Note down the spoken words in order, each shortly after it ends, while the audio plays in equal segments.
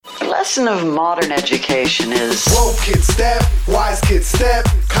lesson of modern education is woke kids step, wise kids step,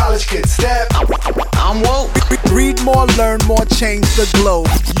 college kids step. I'm woke. Read more, learn more, change the globe.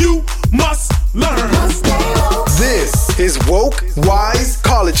 You must learn. This is Woke Wise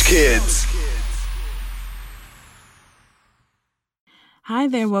College Kids. Hi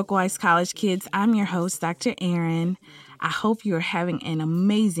there, Woke Wise College Kids. I'm your host, Dr. Erin. I hope you are having an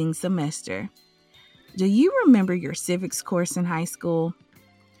amazing semester. Do you remember your civics course in high school?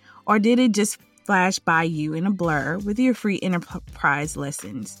 Or did it just flash by you in a blur with your free enterprise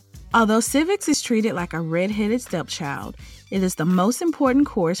lessons? Although civics is treated like a red-headed stepchild, it is the most important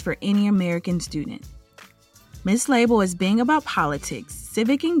course for any American student. Mislabeled as being about politics,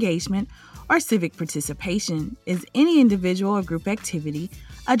 civic engagement, or civic participation is any individual or group activity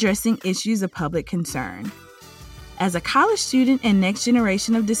addressing issues of public concern. As a college student and next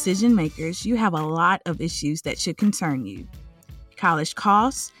generation of decision makers, you have a lot of issues that should concern you. College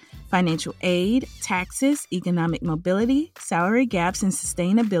costs, financial aid, taxes, economic mobility, salary gaps, and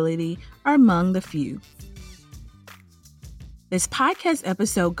sustainability are among the few. This podcast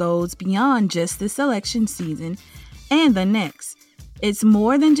episode goes beyond just this election season and the next. It's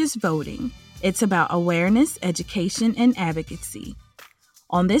more than just voting. It's about awareness, education, and advocacy.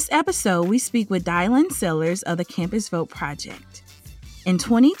 On this episode, we speak with Dylan Sellers of the Campus Vote Project. In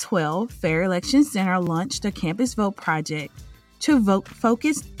 2012, Fair Election Center launched the Campus Vote Project to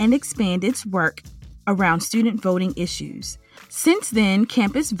focus and expand its work around student voting issues. Since then,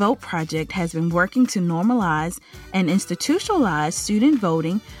 Campus Vote Project has been working to normalize and institutionalize student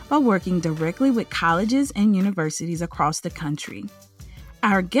voting by working directly with colleges and universities across the country.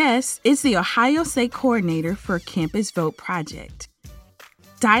 Our guest is the Ohio State Coordinator for Campus Vote Project.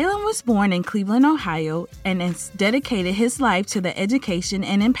 Dylan was born in Cleveland, Ohio, and has dedicated his life to the education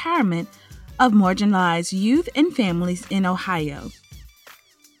and empowerment of marginalized youth and families in Ohio.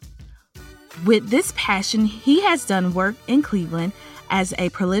 With this passion, he has done work in Cleveland as a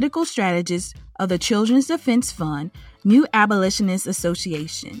political strategist of the Children's Defense Fund, New Abolitionist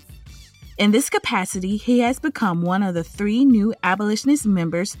Association. In this capacity, he has become one of the 3 new abolitionist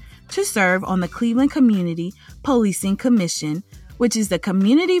members to serve on the Cleveland Community Policing Commission, which is the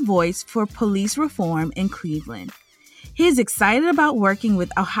community voice for police reform in Cleveland. He is excited about working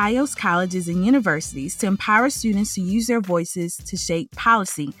with Ohio's colleges and universities to empower students to use their voices to shape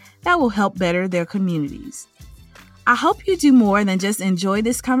policy that will help better their communities. I hope you do more than just enjoy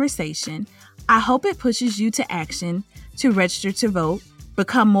this conversation. I hope it pushes you to action, to register to vote,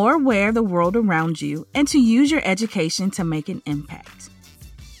 become more aware of the world around you, and to use your education to make an impact.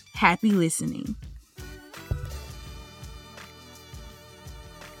 Happy listening.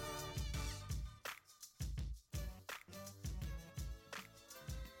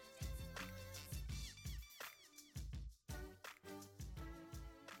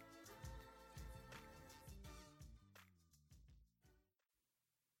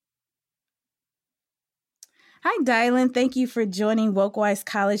 Hi, Dylan. Thank you for joining Woke Wise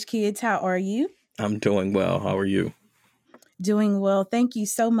College Kids. How are you? I'm doing well. How are you? Doing well. Thank you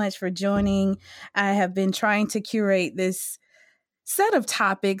so much for joining. I have been trying to curate this set of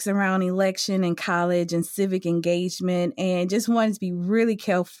topics around election and college and civic engagement, and just wanted to be really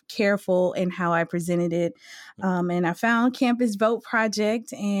careful in how I presented it. And I found Campus Vote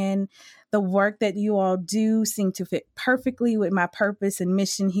Project, and the work that you all do seem to fit perfectly with my purpose and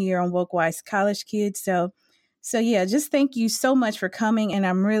mission here on Woke Wise College Kids. So yeah, just thank you so much for coming, and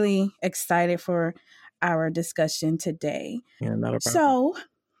I'm really excited for our discussion today. Yeah, not a problem. So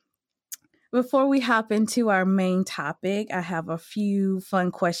before we hop into our main topic, I have a few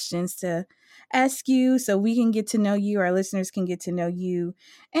fun questions to ask you so we can get to know you, our listeners can get to know you,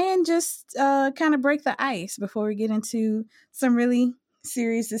 and just kind of break the ice before we get into some really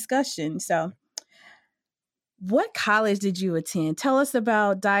serious discussion. So what college did you attend? Tell us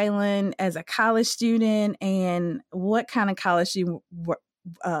about Dylan as a college student, and what kind of college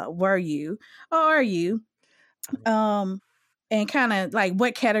were you, or are you? And kind of like,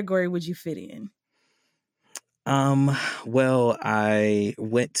 what category would you fit in? Well, I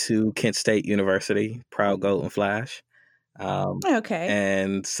went to Kent State University, proud Golden Flash. Okay.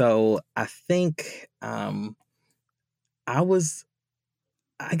 And so I think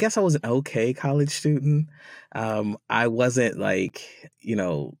I guess I was an okay college student. I wasn't like,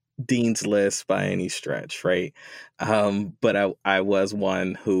 Dean's List by any stretch, right? But I was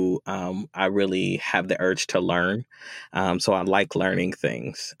one who I really have the urge to learn. So I like learning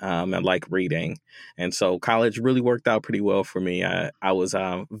things. I like reading. And so college really worked out pretty well for me. I was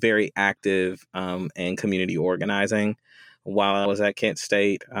very active in community organizing while I was at Kent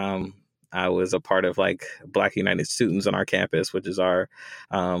State. I was a part of like Black United Students on our campus, which is our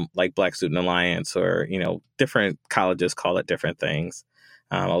like Black Student Alliance, or different colleges call it different things.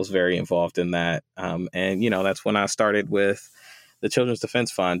 I was very involved in that, and that's when I started with the Children's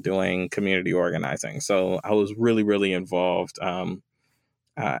Defense Fund doing community organizing. So I was really, really involved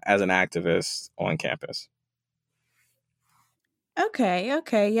as an activist on campus.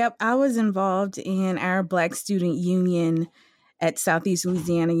 Okay. Yep. I was involved in our Black Student Union at Southeast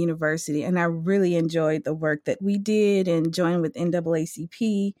Louisiana University, and I really enjoyed the work that we did and joined with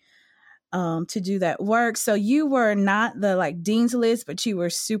NAACP to do that work. So you were not the like dean's list, but you were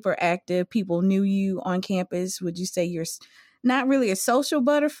super active. People knew you on campus. Would you say you're not really a social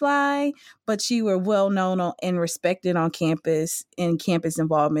butterfly, but you were well known and respected on campus in campus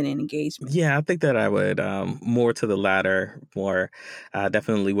involvement and engagement? Yeah, I think that I would more to the latter, more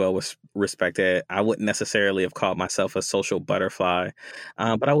definitely well respected. I wouldn't necessarily have called myself a social butterfly,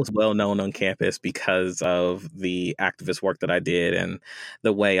 but I was well known on campus because of the activist work that I did and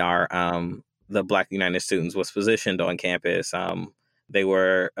the way our the Black United Students was positioned on campus.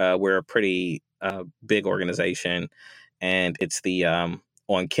 We're a pretty big organization. And it's the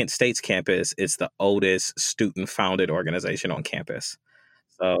on Kent State's campus, it's the oldest student-founded organization on campus.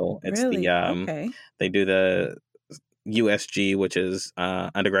 So it's Really? Okay. They do the USG, which is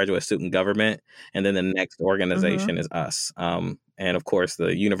undergraduate student government, and then the next organization is us. And of course,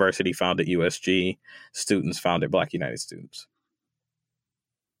 the university founded USG, students founded Black United Students.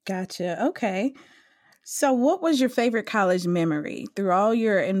 Gotcha. Okay. So what was your favorite college memory through all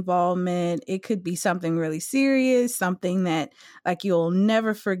your involvement? It could be something really serious, something that like you'll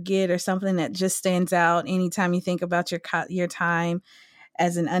never forget, or something that just stands out anytime you think about your time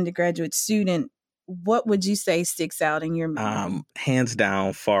as an undergraduate student. What would you say sticks out in your memory? Hands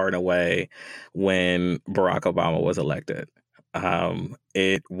down, far and away, when Barack Obama was elected.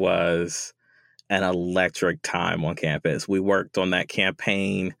 It was an electric time on campus. We worked on that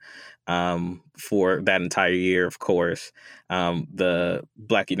campaign for that entire year. Of course, the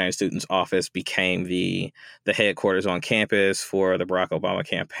Black United Students office became the headquarters on campus for the Barack Obama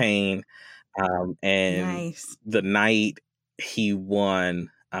campaign. And Nice. the night he won,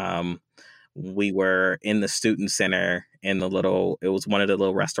 we were in the student center it was one of the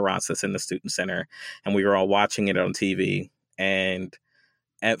little restaurants that's in the student center, and we were all watching it on TV. And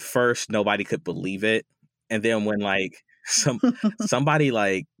at first nobody could believe it. And then when like somebody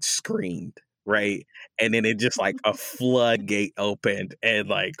like screamed, right? And then it just like a floodgate opened, and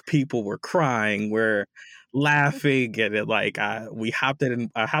like people were crying, we're laughing, and it like I hopped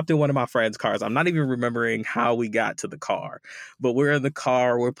in one of my friend's cars. I'm not even remembering how we got to the car, but we're in the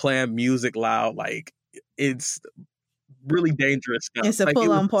car, we're playing music loud, like it's really dangerous stuff. It's a Like,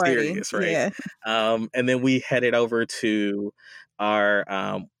 full-on was party. serious, right? Yeah. And then we headed over to our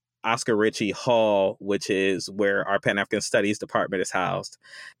Oscar Ritchie Hall, which is where our Pan-African Studies department is housed.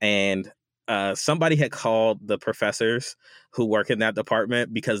 And somebody had called the professors who work in that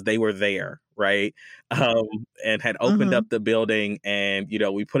department because they were there, right? And had opened up the building, and,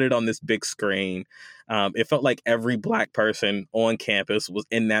 we put it on this big screen. It felt like every Black person on campus was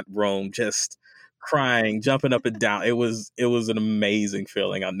in that room, just crying, jumping up and down. It was an amazing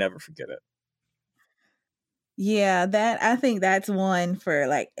feeling. I'll never forget it. Yeah, I think that's one for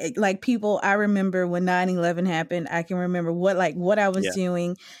like people. I remember when 9/11 happened, I can remember what I was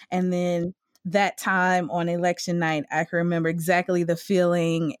doing. And then that time on election night, I can remember exactly the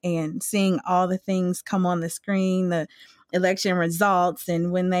feeling and seeing all the things come on the screen, the election results.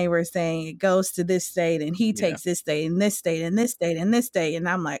 And when they were saying it goes to this state and he takes this state and this state and this state and this state. And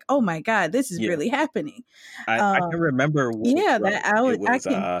I'm like, oh my God, this is really happening. I can remember. When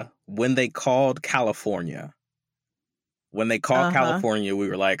they called California. When they called California, we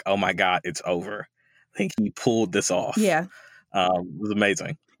were like, oh my God, it's over. I think he pulled this off. Yeah. It was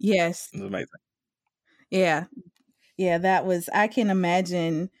amazing. Yes. It was amazing. Yeah. Yeah, I can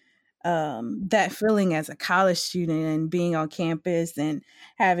imagine that feeling as a college student and being on campus and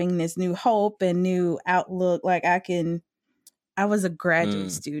having this new hope and new outlook. Like I was a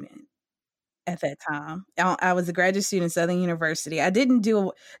graduate student at that time. I was a graduate student at Southern University. I didn't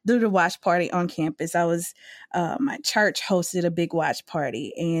do the watch party on campus. I was my church hosted a big watch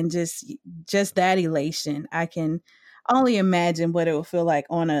party, and just that elation. I can only imagine what it would feel like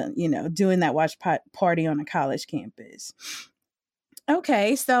on doing that watch party on a college campus.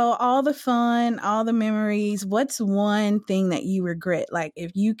 Okay, so all the fun, all the memories, what's one thing that you regret? Like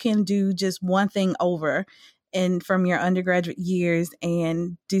if you can do just one thing over and from your undergraduate years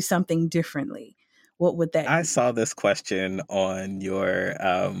and do something differently, what would that be? I saw this question on your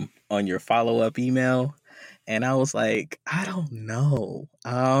follow-up email, And I was like, I don't know.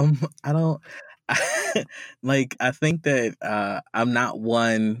 I don't like, I think that I'm not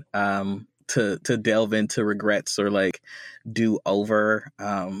one to delve into regrets or like do over.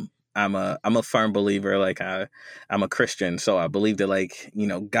 I'm a firm believer, like I'm a Christian, so I believe that, like,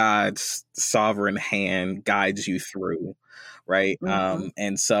 God's sovereign hand guides you through, right? Mm-hmm.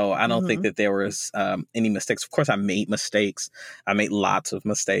 And so I don't think Mm-hmm. that there was any mistakes. Of course, I made mistakes. I made lots of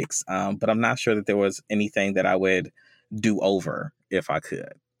mistakes, but I'm not sure that there was anything that I would do over if I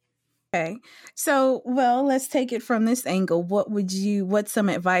could. Okay. So, well, let's take it from this angle. What's some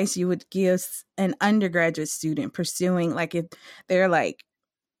advice you would give an undergraduate student pursuing, like, if they're like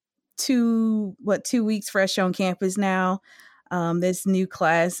 2 weeks fresh on campus now, this new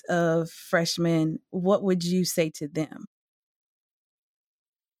class of freshmen, what would you say to them?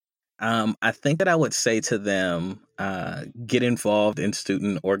 I think that I would say to them, get involved in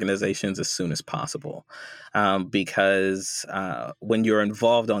student organizations as soon as possible, because when you're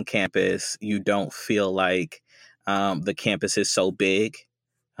involved on campus, you don't feel like the campus is so big,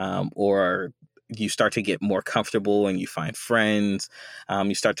 or you start to get more comfortable and you find friends.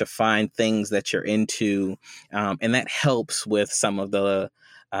 You start to find things that you're into, and that helps with some of the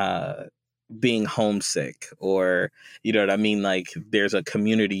uh, being homesick, or you know what I mean, like there's a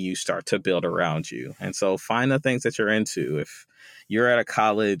community you start to build around you. And so find the things that you're into. If you're at a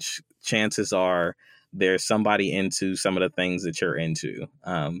college, chances are there's somebody into some of the things that you're into.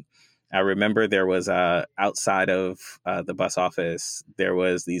 I remember there was outside of the bus office, there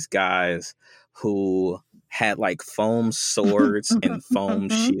was these guys who had like foam swords and foam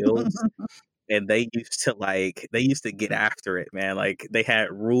shields, and they used to get after it, man. Like they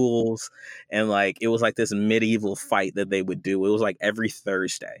had rules, and like it was like this medieval fight that they would do. It was like every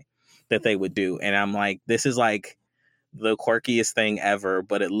Thursday that they would do. And I'm like, this is like the quirkiest thing ever,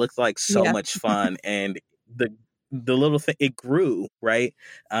 but it looked like so Yeah. much fun. And the little thing, it grew, right?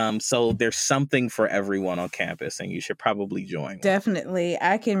 So there's something for everyone on campus, and you should probably join one. Definitely.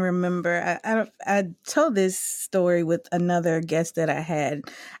 I can remember, I told this story with another guest that I had.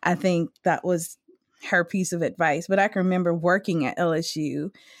 I think that was her piece of advice, but I can remember working at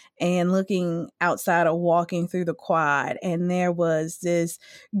LSU and looking outside or walking through the quad, and there was this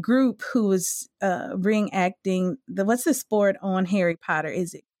group who was reenacting what's the sport on Harry Potter?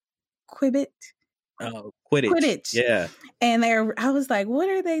 Is it Quibbit? Oh, Quidditch. Quidditch. Yeah. And I was like, what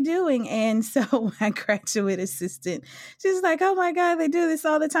are they doing? And so my graduate assistant, she's like, oh my God, they do this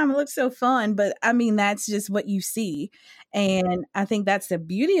all the time. It looks so fun. But I mean, that's just what you see. And I think that's the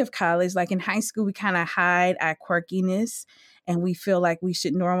beauty of college. Like in high school, we kind of hide our quirkiness and we feel like we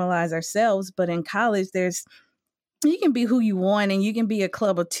should normalize ourselves. But in college, you can be who you want, and you can be a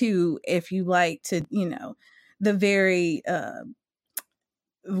club of two if you like to, the very,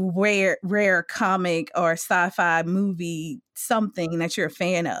 rare comic or sci-fi movie, something that you're a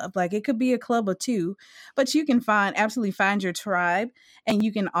fan of. Like it could be a club of two, but you can absolutely find your tribe. And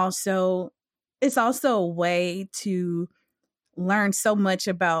you can it's also a way to learn so much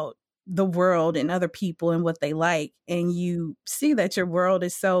about the world and other people and what they like. And you see that your world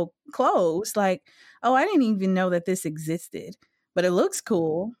is so closed. Like, oh, I didn't even know that this existed, but it looks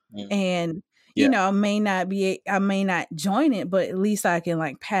cool. And Yeah. I may not join it, but at least I can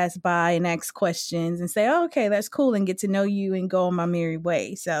like pass by and ask questions and say, oh, okay, that's cool, and get to know you and go on my merry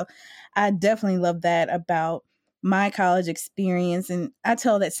way. So I definitely love that about my college experience. And I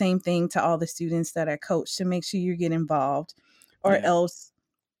tell that same thing to all the students that I coach, to make sure you get involved, or Yeah. else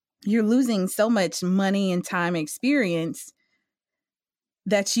you're losing so much money and time experience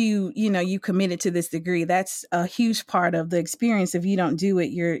that you committed to this degree. That's a huge part of the experience. If you don't do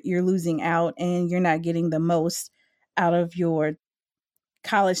it, you're losing out, and you're not getting the most out of your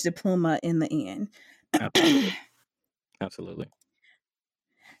college diploma in the end. Absolutely. Absolutely.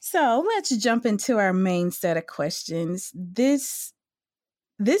 So let's jump into our main set of questions. This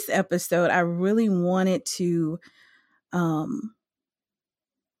episode, I really wanted to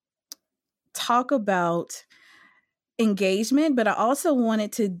talk about engagement, but I also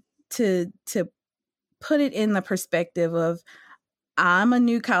wanted to put it in the perspective of, I'm a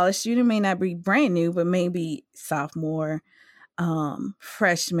new college student, may not be brand new, but maybe sophomore,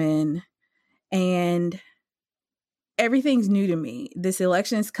 freshman, and everything's new to me. This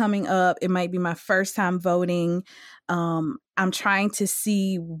election is coming up. It might be my first time voting. I'm trying to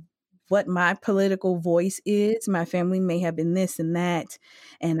see what my political voice is. My family may have been this and that,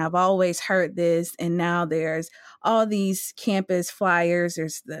 and I've always heard this. And now there's all these campus flyers.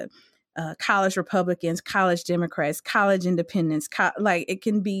 There's the college Republicans, college Democrats, college independents. Like it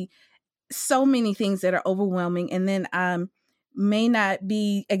can be so many things that are overwhelming. And then I may not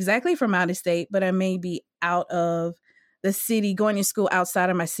be exactly from out of state, but I may be out of the city, going to school outside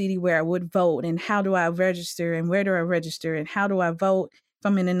of my city where I would vote, and how do I register, and where do I register, and how do I vote if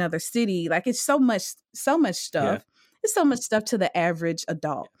I'm in another city? Like, it's so much stuff. Yeah. It's so much stuff to the average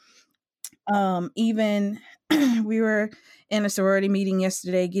adult. Even we were in a sorority meeting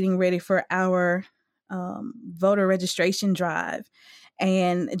yesterday getting ready for our voter registration drive,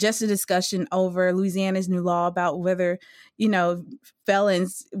 and just a discussion over Louisiana's new law about whether,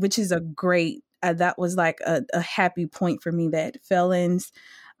 felons, which is a great, that was like a happy point for me, that felons,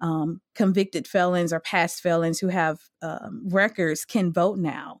 convicted felons or past felons who have records can vote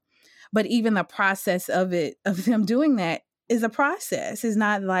now. But even the process of them doing that is a process. It's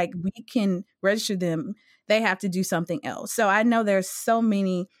not like we can register them. They have to do something else. So I know there's so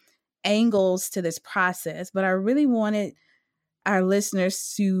many angles to this process, but I really wanted our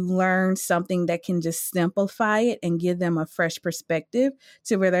listeners to learn something that can just simplify it and give them a fresh perspective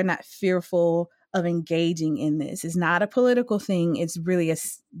to where they're not fearful of engaging in this. It's not a political thing. It's really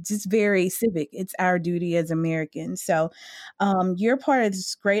just very civic. It's our duty as Americans. So you're part of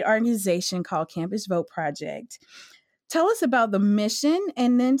this great organization called Campus Vote Project. Tell us about the mission,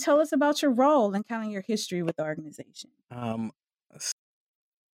 and then tell us about your role and kind of your history with the organization.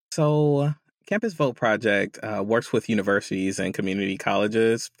 So Campus Vote Project works with universities and community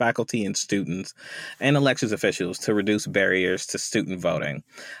colleges, faculty and students, and elections officials to reduce barriers to student voting.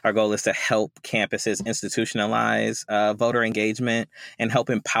 Our goal is to help campuses institutionalize voter engagement and help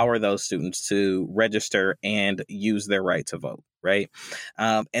empower those students to register and use their right to vote. Right.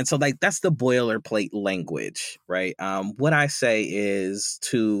 And so that's the boilerplate language. Right. What I say is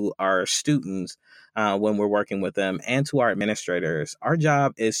to our students when we're working with them, and to our administrators, our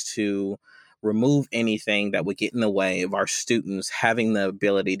job is to remove anything that would get in the way of our students having the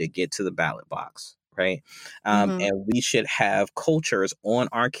ability to get to the ballot box. Right. And we should have cultures on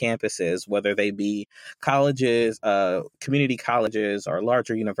our campuses, whether they be colleges, community colleges, or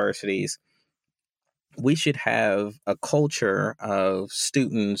larger universities. We should have a culture of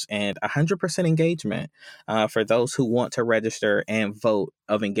students and 100% engagement for those who want to register and vote,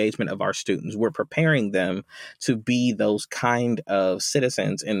 of engagement of our students. We're preparing them to be those kind of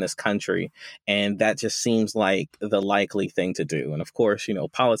citizens in this country. And that just seems like the likely thing to do. And of course,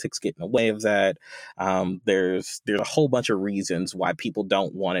 politics get in the way of that. There's a whole bunch of reasons why people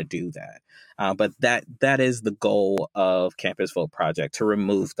don't want to do that. But that is the goal of Campus Vote Project, to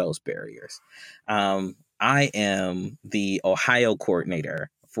remove those barriers. I am the Ohio coordinator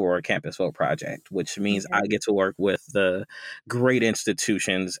for Campus Vote Project, which means I get to work with the great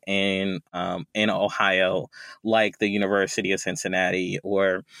institutions in Ohio, like the University of Cincinnati,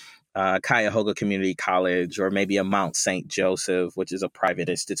 or Cuyahoga Community College, or maybe a Mount St. Joseph, which is a private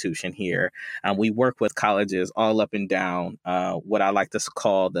institution here. We work with colleges all up and down what I like to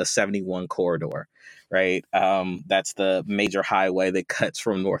call the 71 corridor, right? That's the major highway that cuts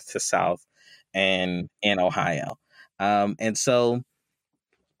from north to south in Ohio. And so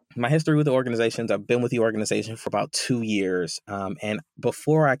my history with the organizations, I've been with the organization for about 2 years. And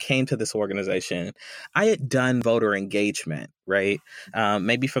before I came to this organization, I had done voter engagement, right?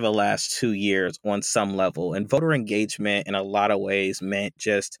 Maybe for the last 2 years on some level. And voter engagement in a lot of ways meant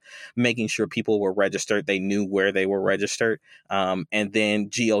just making sure people were registered, they knew where they were registered, and then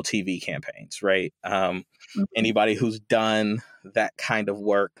GOTV campaigns, right? Anybody who's done that kind of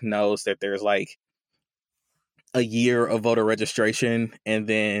work knows that there's like a year of voter registration, and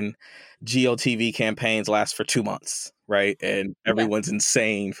then GOTV campaigns last for 2 months, right? And everyone's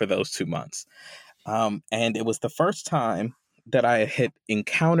insane for those 2 months. And it was the first time that I had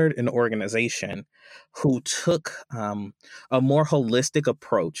encountered an organization who took a more holistic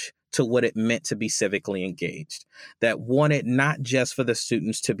approach to what it meant to be civically engaged, that wanted not just for the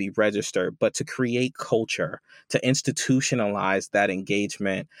students to be registered, but to create culture, to institutionalize that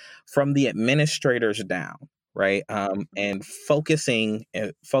engagement from the administrators down. Right. And focusing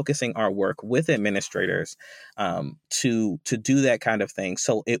our work with administrators to do that kind of thing,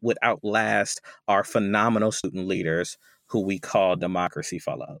 so it would outlast our phenomenal student leaders who we call Democracy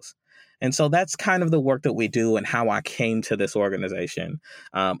Fellows. And so that's kind of the work that we do and how I came to this organization.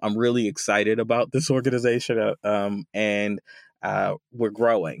 I'm really excited about this organization, and we're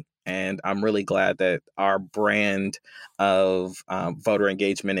growing. And I'm really glad that our brand of voter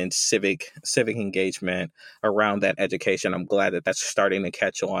engagement and civic engagement around that education, I'm glad that that's starting to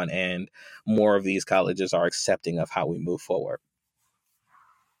catch on, and more of these colleges are accepting of how we move forward.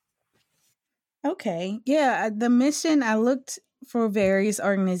 Okay. Yeah. The mission, I looked for various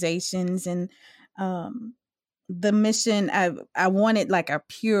organizations, and the mission, I wanted like a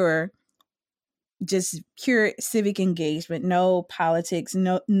pure civic engagement, no politics,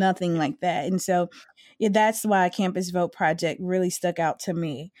 no, nothing like that. And so, Yeah, that's why Campus Vote Project really stuck out to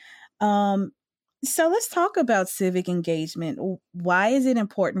me. So let's talk about civic engagement. Why is it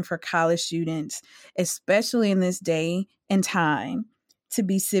important for college students, especially in this day and time, to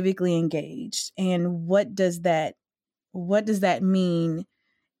be civically engaged? And what does that mean?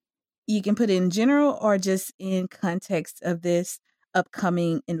 You can put it in general or just in context of this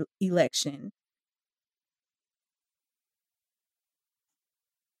upcoming election.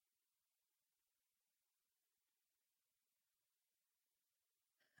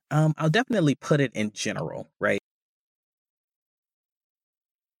 I'll definitely put it in general, right?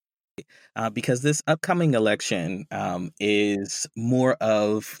 Because this upcoming election is more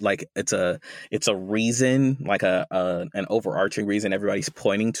of like it's a reason, like a an overarching reason everybody's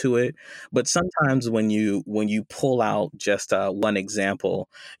pointing to it. But sometimes when you pull out just one example,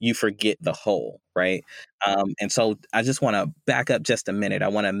 you forget the whole, right? And so I just want to back up just a minute. I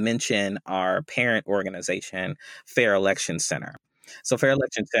want to mention our parent organization, Fair Election Center. So Fair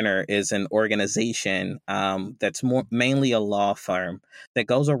Election Center is an organization that's more mainly a law firm that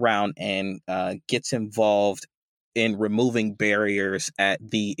goes around and gets involved in removing barriers at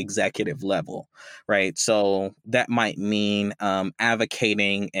the executive level, right? So that might mean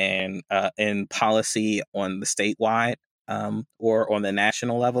advocating and in policy on the statewide or on the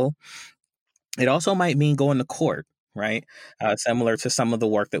national level. It also might mean going to court, right? Similar to some of the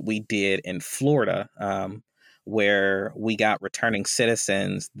work that we did in Florida, where we got returning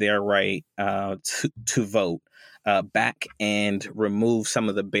citizens their right to vote back and remove some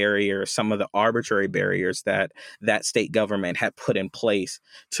of the barriers, some of the arbitrary barriers that that state government had put in place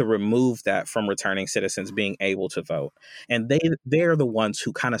to remove that from returning citizens being able to vote. And they're the ones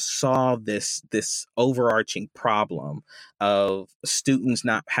who kind of saw this overarching problem of students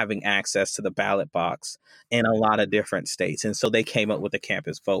not having access to the ballot box in a lot of different states. And so they came up with the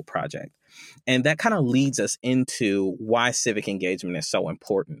Campus Vote Project. And that kind of leads us into why civic engagement is so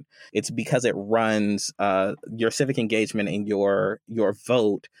important. It's because it runs your civic engagement and your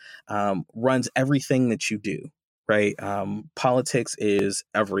vote runs everything that you do. Right. Politics is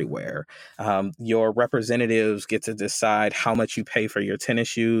everywhere. Your representatives get to decide how much you pay for your tennis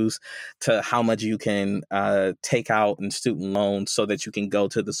shoes to how much you can take out in student loans so that you can go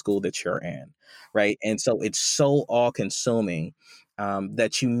to the school that you're in. Right. And so it's so all consuming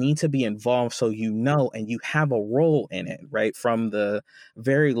that you need to be involved so you know and you have a role in it, right? From the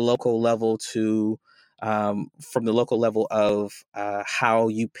very local level to from the local level of how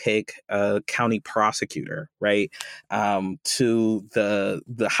you pick a county prosecutor, right? To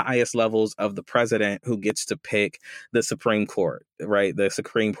the highest levels of the president who gets to pick the Supreme Court, right? The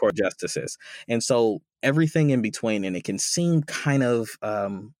Supreme Court justices. And so everything in between, and it can seem kind of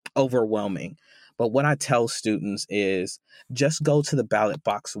overwhelming. But what I tell students is just go to the ballot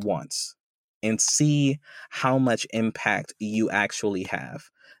box once and see how much impact you actually have.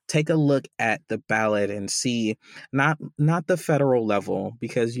 Take a look at the ballot and see not the federal level,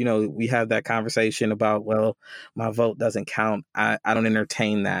 because we have that conversation about, well, my vote doesn't count. I don't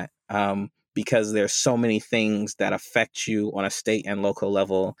entertain that because there's so many things that affect you on a state and local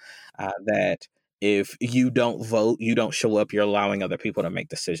level that if you don't vote, you don't show up, you're allowing other people to make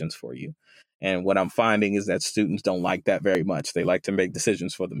decisions for you. And what I'm finding is that students don't like that very much. They like to make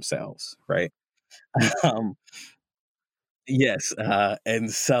decisions for themselves, right? um, yes,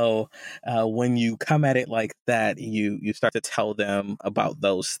 and so when you come at it like that, you start to tell them about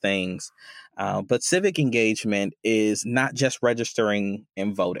those things. But civic engagement is not just registering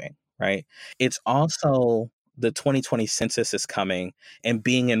and voting, right? It's also the 2020 census is coming and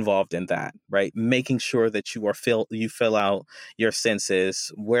being involved in that, right? Making sure that you fill out your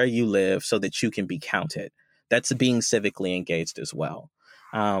census where you live so that you can be counted. That's being civically engaged as well.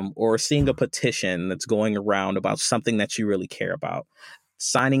 Or seeing a petition that's going around about something that you really care about,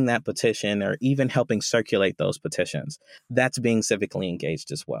 signing that petition or even helping circulate those petitions. That's being civically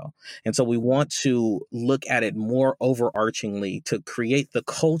engaged as well. And so we want to look at it more overarchingly to create the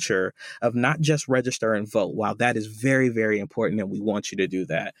culture of not just register and vote. While that is very, very important, and we want you to do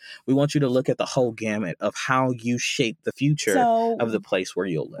that, we want you to look at the whole gamut of how you shape the future of the place where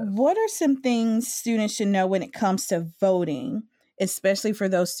you'll live. What are some things students should know when it comes to voting, especially for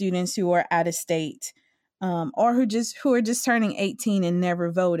those students who are out of state? Or who are just turning 18 and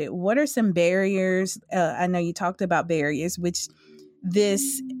never voted? What are some barriers? I know you talked about barriers, which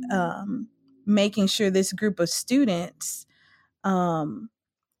this making sure this group of students are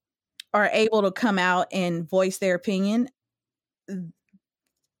able to come out and voice their opinion.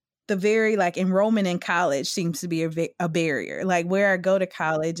 The very enrollment in college seems to be a barrier. Like where I go to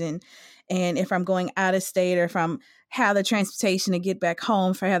college and if I'm going out of state or if I'm have the transportation to get back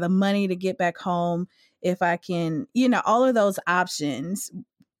home, if I have the money to get back home, if I can, all of those options,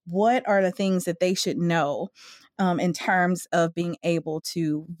 what are the things that they should know in terms of being able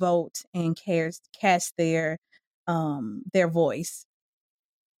to vote and cast their voice?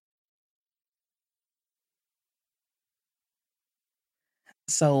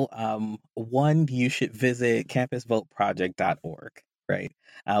 So, one, you should visit campusvoteproject.org, right?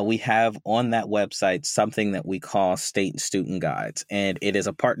 We have on that website something that we call State Student Guides, and it is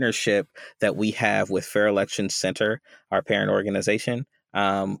a partnership that we have with Fair Elections Center, our parent organization,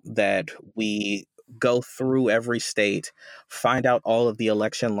 that we go through every state, find out all of the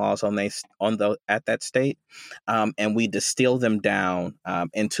election laws at that state, and we distill them down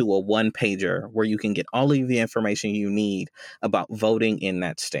into a one pager where you can get all of the information you need about voting in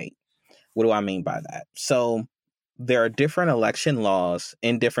that state. What do I mean by that? So there are different election laws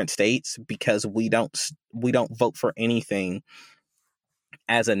in different states because we don't vote for anything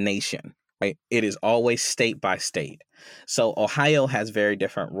as a nation, right? It is always state by state. So Ohio has very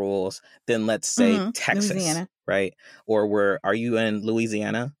different rules than, let's say, Texas, Louisiana. right? Or are you in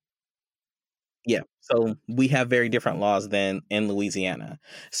Louisiana? Yeah. So we have very different laws than in Louisiana.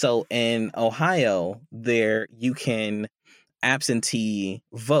 So in Ohio, there you can absentee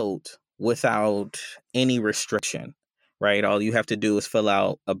vote without any restriction, right? All you have to do is fill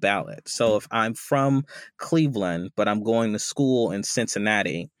out a ballot. So if I'm from Cleveland, but I'm going to school in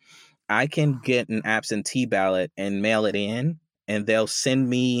Cincinnati, I can get an absentee ballot and mail it in, and they'll send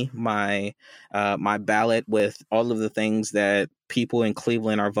me my ballot with all of the things that people in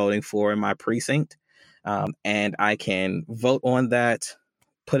Cleveland are voting for in my precinct, and I can vote on that,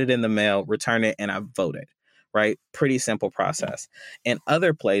 put it in the mail, return it, and I've voted. Right? Pretty simple process. In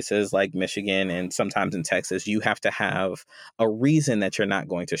other places like Michigan and sometimes in Texas, you have to have a reason that you're not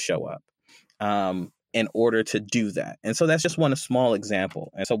going to show up in order to do that. And so that's just one small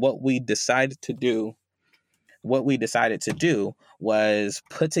example. And so what we decided to do was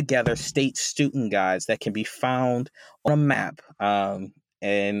put together state student guides that can be found on a map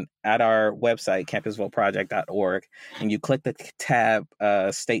and at our website, campusvoteproject.org, and you click the tab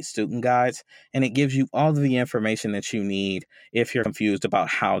State Student Guides, and it gives you all of the information that you need if you're confused about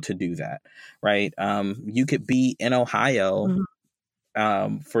how to do that, right? You could be in Ohio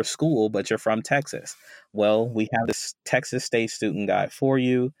for school, but you're from Texas. Well, we have this Texas State Student Guide for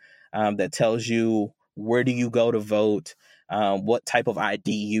you that tells you where do you go to vote, what type of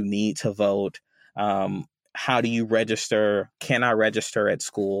ID you need to vote, how do you register, can I register at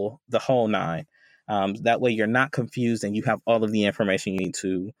school, the whole nine. That way you're not confused and you have all of the information you need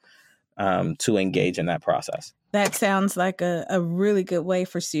to engage in that process. That sounds like a really good way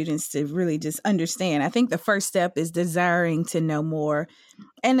for students to really just understand. I think the first step is desiring to know more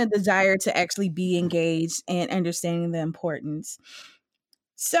and a desire to actually be engaged and understanding the importance.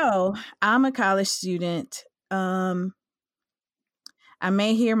 So I'm a college student. I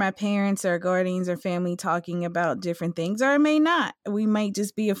may hear my parents or guardians or family talking about different things, or I may not. We might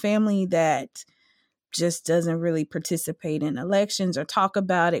just be a family that just doesn't really participate in elections or talk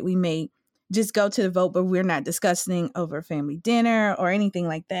about it. We may just go to the vote, but we're not discussing over family dinner or anything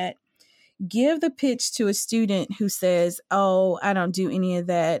like that. Give the pitch to a student who says, oh, I don't do any of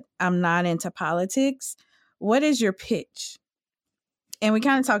that. I'm not into politics. What is your pitch? And we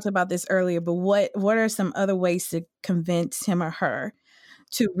kind of talked about this earlier, but what are some other ways to convince him or her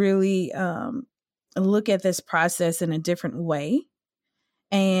to really look at this process in a different way?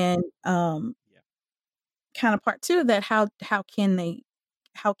 And kind of part two of that, how can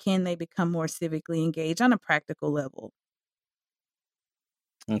they become more civically engaged on a practical level?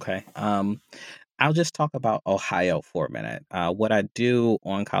 Okay. I'll just talk about Ohio for a minute. What I do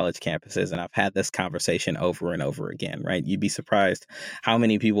on college campuses, and I've had this conversation over and over again, right? You'd be surprised how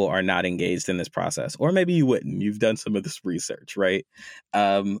many people are not engaged in this process, or maybe you wouldn't. You've done some of this research, right?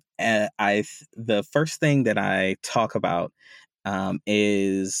 And the first thing that I talk about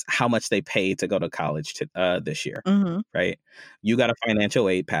is how much they paid to go to college this year, right? You got a financial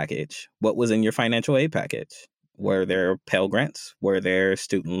aid package. What was in your financial aid package? Were there Pell Grants? Were there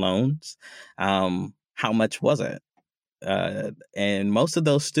student loans? How much was it? And most of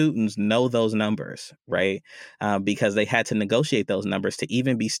those students know those numbers, right? Because they had to negotiate those numbers to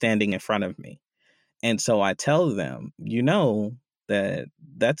even be standing in front of me. And so I tell them,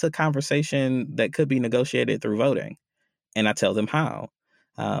 that's a conversation that could be negotiated through voting. And I tell them how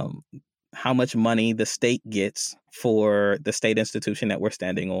much money the state gets for the state institution that we're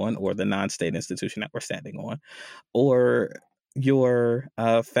standing on, or the non-state institution that we're standing on, or your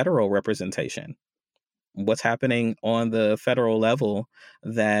federal representation. What's happening on the federal level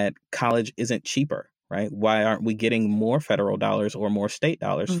that college isn't cheaper, right? Why aren't we getting more federal dollars or more state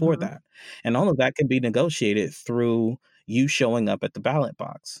dollars for Mm-hmm. that? And all of that can be negotiated through you showing up at the ballot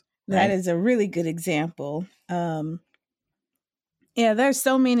box, That right? is a really good example. Yeah, there's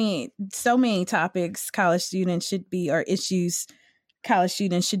so many topics college students should be, or issues college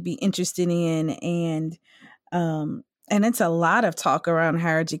students should be interested in, and it's a lot of talk around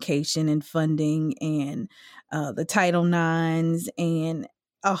higher education and funding and the Title IXs and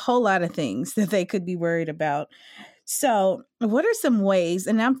a whole lot of things that they could be worried about. So, what are some ways?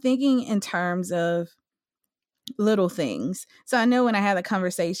 And I'm thinking in terms of little things. So I know when I had a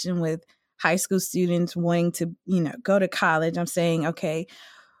conversation with high school students wanting to, go to college, I'm saying, okay,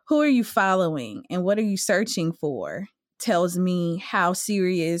 who are you following and what are you searching for? Tells me how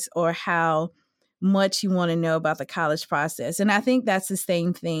serious or how much you want to know about the college process. And I think that's the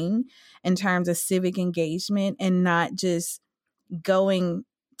same thing in terms of civic engagement, and not just going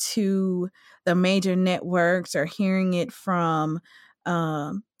to the major networks or hearing it from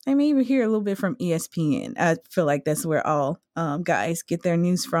I may even hear a little bit from ESPN. I feel like that's where all guys get their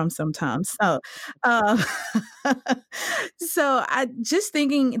news from sometimes. So, um, so I just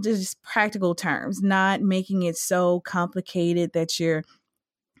thinking just practical terms, not making it so complicated that you're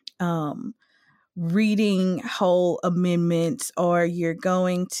um, reading whole amendments, or you're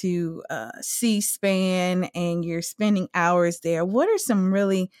going to C-SPAN and you're spending hours there. What are some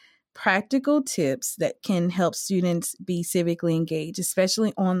really practical tips that can help students be civically engaged,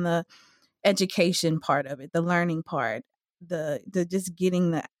 especially on the education part of it, the learning part, the just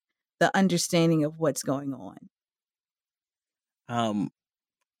getting the understanding of what's going on? Um,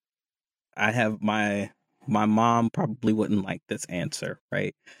 I have my mom probably wouldn't like this answer,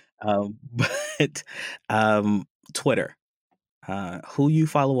 right? But um, Twitter. Who you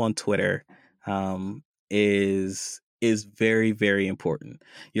follow on Twitter um, is very, very important.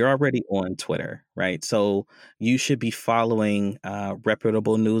 You're already on Twitter, right? So you should be following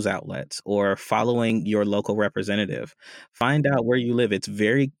reputable news outlets or following your local representative. Find out where you live. It's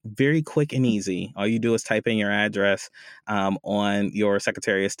very, very quick and easy. All you do is type in your address on your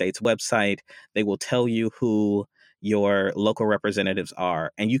Secretary of State's website. They will tell you who your local representatives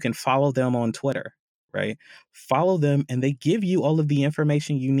are, and you can follow them on Twitter, right? Follow them, and they give you all of the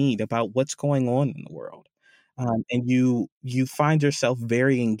information you need about what's going on in the world. And you find yourself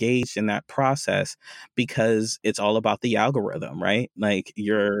very engaged in that process because it's all about the algorithm, right? Like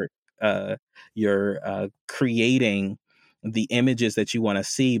you're creating the images that you want to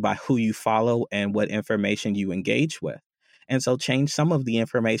see by who you follow and what information you engage with. And so change some of the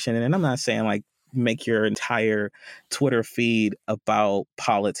information. And I'm not saying like make your entire Twitter feed about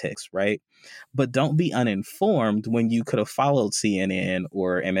politics, right? But don't be uninformed when you could have followed CNN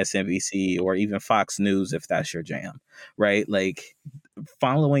or MSNBC or even Fox News if that's your jam, right? Like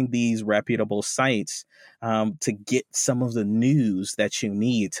following these reputable sites to get some of the news that you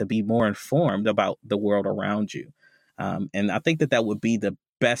need to be more informed about the world around you. And I think that would be the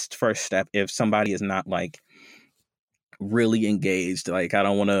best first step if somebody is not like really engaged. Like I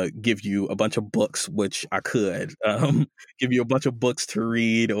don't want to give you a bunch of books, which I could give you a bunch of books to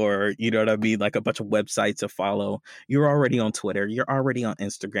read, or you know what I mean, like a bunch of websites to follow. You're already on Twitter, you're already on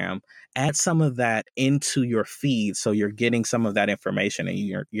Instagram. Add some of that into your feed so you're getting some of that information and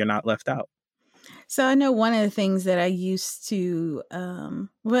you're not left out. So I know one of the things that I used to,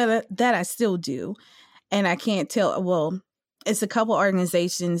 that I still do, and I can't tell, well, it's a couple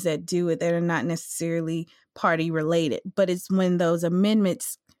organizations that do it that are not necessarily party related, but it's when those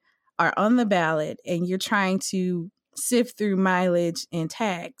amendments are on the ballot and you're trying to sift through mileage and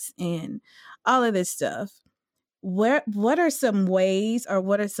tax and all of this stuff. What are some ways, or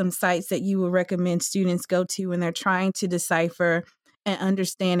what are some sites that you would recommend students go to when they're trying to decipher and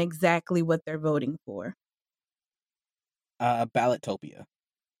understand exactly what they're voting for? Ballotopia.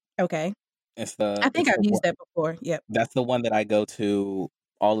 Okay. I think I've used that before. Yep. That's the one that I go to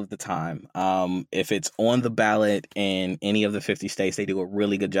all of the time. If it's on the ballot in any of the 50 states, they do a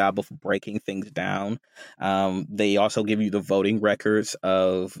really good job of breaking things down. They also give you the voting records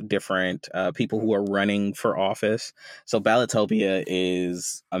of different people who are running for office. So Ballotopia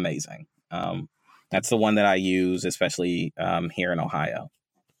is amazing. That's the one that I use, especially here in Ohio.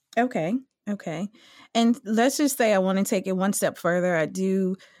 Okay. And let's just say I want to take it one step further. I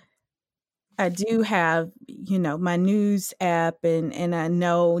do have, my news app, and I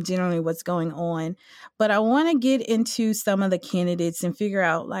know generally what's going on, but I want to get into some of the candidates and figure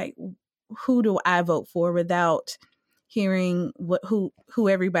out like who do I vote for without hearing who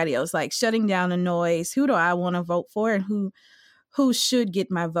everybody else, like shutting down the noise. Who do I want to vote for, and who should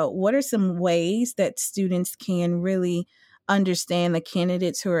get my vote? What are some ways that students can really understand the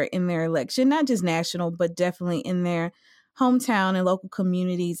candidates who are in their election, not just national, but definitely in their hometown and local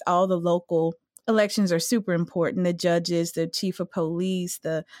communities. All the local elections are super important. The judges, the chief of police,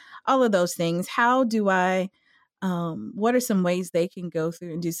 all of those things. How do I, what are some ways they can go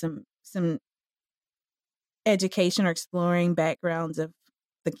through and do some education or exploring backgrounds of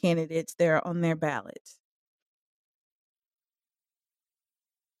the candidates that are on their ballots?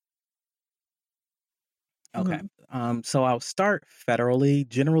 Okay. Mhm. So I'll start federally.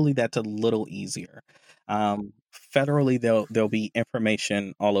 Generally, that's a little easier. Federally, there'll be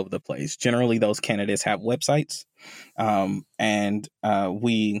information all over the place. Generally, those candidates have websites, and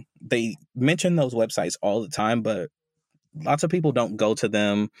they mention those websites all the time, but lots of people don't go to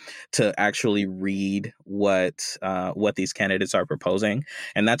them to actually read what these candidates are proposing,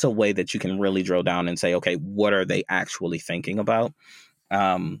 and that's a way that you can really drill down and say, okay, what are they actually thinking about?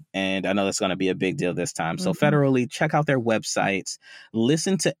 And I know that's going to be a big deal this time. So Mhm. federally, check out their websites,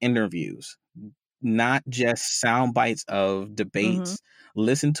 listen to interviews, not just sound bites of Mhm. debates.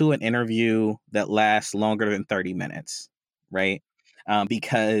 Listen to an interview that lasts longer than 30 minutes, right?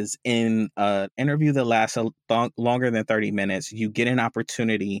 Because in an interview that lasts longer than 30 minutes, you get an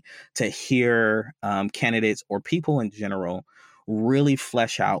opportunity to hear candidates or people in general really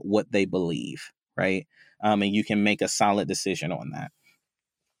flesh out what they believe, right? And you can make a solid decision on that.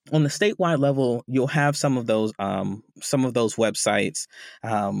 On the statewide level, you'll have some of those websites,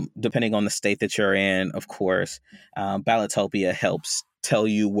 depending on the state that you're in. Of course, Ballotopia helps tell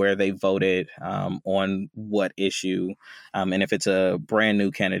you where they voted on what issue, and if it's a brand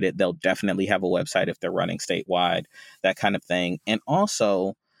new candidate, they'll definitely have a website if they're running statewide, that kind of thing. And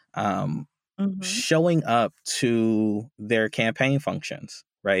also, um, Mhm. showing up to their campaign functions,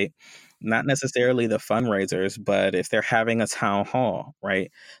 right? Not necessarily the fundraisers, but if they're having a town hall,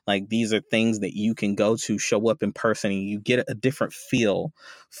 right? Like these are things that you can go to, show up in person, and you get a different feel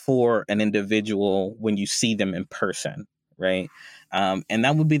for an individual when you see them in person, right? And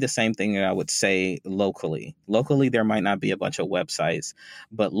that would be the same thing that I would say locally. Locally, there might not be a bunch of websites,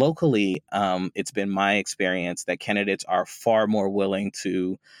 but locally, it's been my experience that candidates are far more willing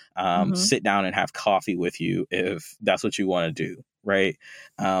to Mhm. sit down and have coffee with you if that's what you want to do, right?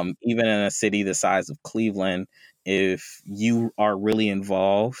 Even in a city the size of Cleveland, if you are really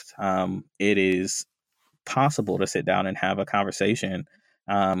involved, it is possible to sit down and have a conversation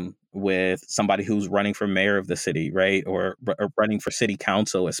with somebody who's running for mayor of the city, right? Or running for city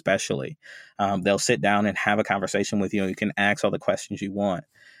council, especially. They'll sit down and have a conversation with you. And you can ask all the questions you want.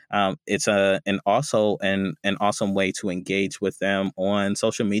 It's also an awesome way to engage with them on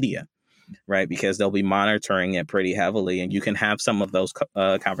social media, right? Because they'll be monitoring it pretty heavily, and you can have some of those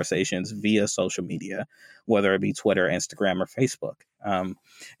conversations via social media, whether it be Twitter, Instagram, or Facebook.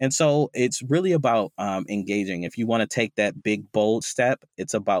 And so it's really about engaging. If you want to take that big, bold step,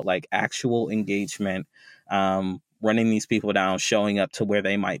 it's about like actual engagement, running these people down, showing up to where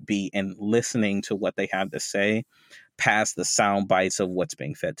they might be, and listening to what they have to say past the sound bites of what's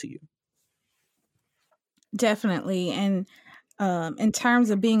being fed to you. Definitely. And in terms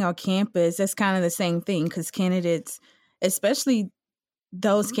of being on campus, that's kind of the same thing because candidates, especially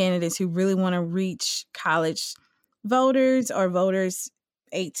those candidates who really want to reach college voters or voters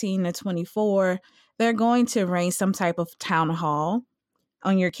 18 to 24, they're going to arrange some type of town hall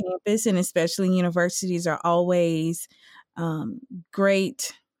on your campus. And especially universities are always um,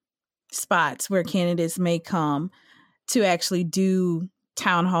 great spots where candidates may come to actually do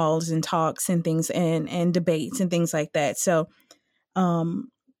town halls and talks and things and debates and things like that. So um,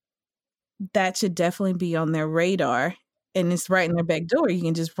 that should definitely be on their radar. And it's right in their back door. You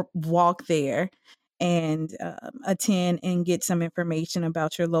can just walk there and attend and get some information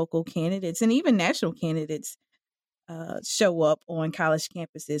about your local candidates and even national candidates show up on college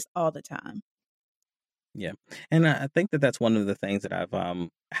campuses all the time. Yeah. And I think that that's one of the things that I've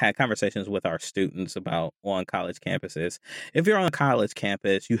had conversations with our students about on college campuses. If you're on a college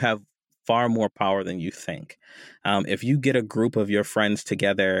campus, you have far more power than you think. If you get a group of your friends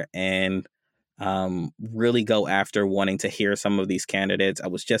together and really go after wanting to hear some of these candidates. I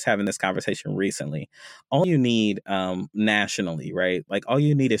was just having this conversation recently. All you need nationally, right? Like all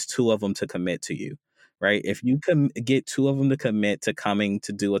you need is two of them to commit to you, right? If you can get two of them to commit to coming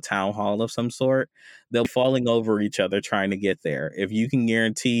to do a town hall of some sort, they'll be falling over each other trying to get there. If you can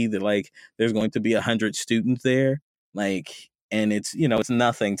guarantee that like there's going to be 100 students there, like, and it's, you know, it's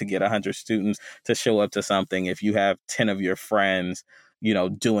nothing to get 100 students to show up to something if you have 10 of your friends, you know,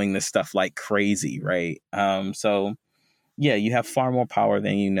 doing this stuff like crazy, right? So yeah, you have far more power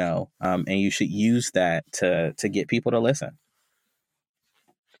than you know, and you should use that to get people to listen.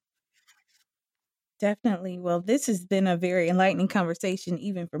 Definitely. Well, this has been a very enlightening conversation,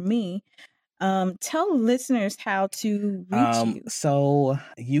 even for me. Tell listeners how to reach you. So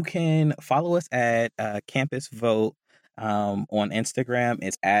you can follow us at Campus Vote on Instagram.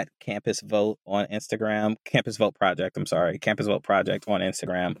 It's at Campus Vote on Instagram. Campus Vote Project. I'm sorry, Campus Vote Project on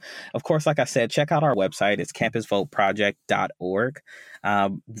Instagram. Of course, like I said, check out our website. It's campusvoteproject.org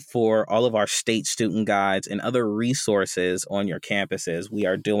for all of our state student guides and other resources on your campuses. We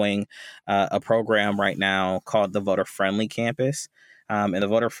are doing a program right now called the Voter Friendly Campus. And the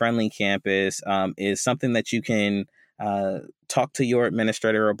Voter Friendly Campus is something that you can talk to your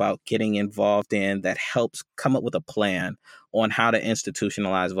administrator about getting involved in that helps come up with a plan on how to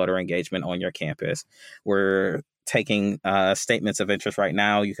institutionalize voter engagement on your campus. We're taking statements of interest right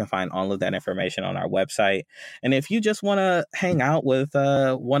now. You can find all of that information on our website. And if you just want to hang out with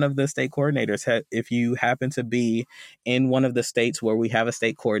one of the state coordinators, if you happen to be in one of the states where we have a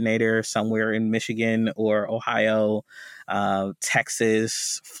state coordinator somewhere in Michigan or Ohio,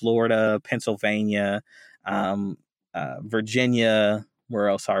 Texas, Florida, Pennsylvania, Virginia, where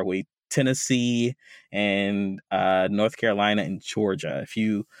else are we? Tennessee and North Carolina and Georgia.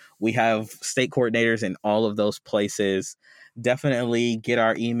 We have state coordinators in all of those places. Definitely get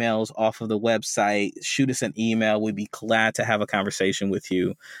our emails off of the website. Shoot us an email. We'd be glad to have a conversation with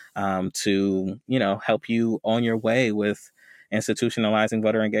you to, help you on your way with institutionalizing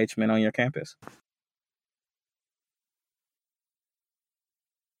voter engagement on your campus.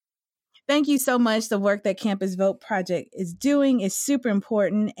 Thank you so much. The work that Campus Vote Project is doing is super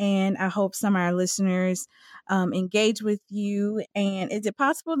important, and I hope some of our listeners engage with you. And is it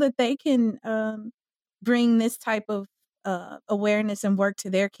possible that they can bring this type of awareness and work to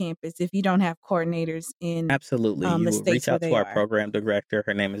their campus if you don't have coordinators in Absolutely. You the will states reach out where to they our are? program director.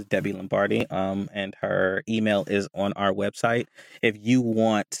 Her name is Debbie Lombardi, and her email is on our website. If you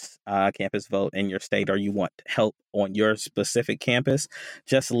want Campus Vote in your state or you want help on your specific campus,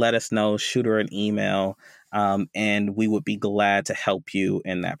 just let us know, shoot her an email, and we would be glad to help you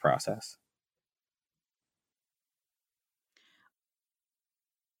in that process.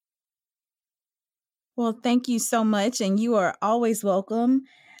 Well, thank you so much, and you are always welcome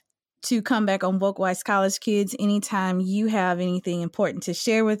to come back on Woke Wise College Kids anytime you have anything important to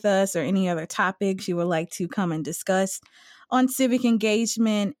share with us or any other topics you would like to come and discuss on civic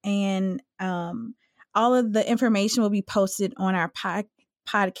engagement. And all of the information will be posted on our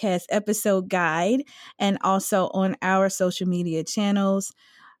podcast episode guide and also on our social media channels.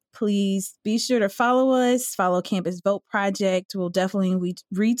 Please be sure to follow us, follow Campus Vote Project. We'll definitely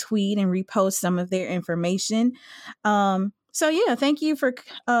retweet and repost some of their information. So yeah, thank you for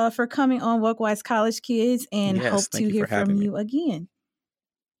coming on Woke Wise College Kids, and Yes, hope thank to you hear for having from me. you again.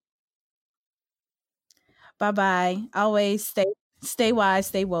 Bye bye. Always stay wise,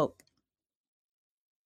 stay woke.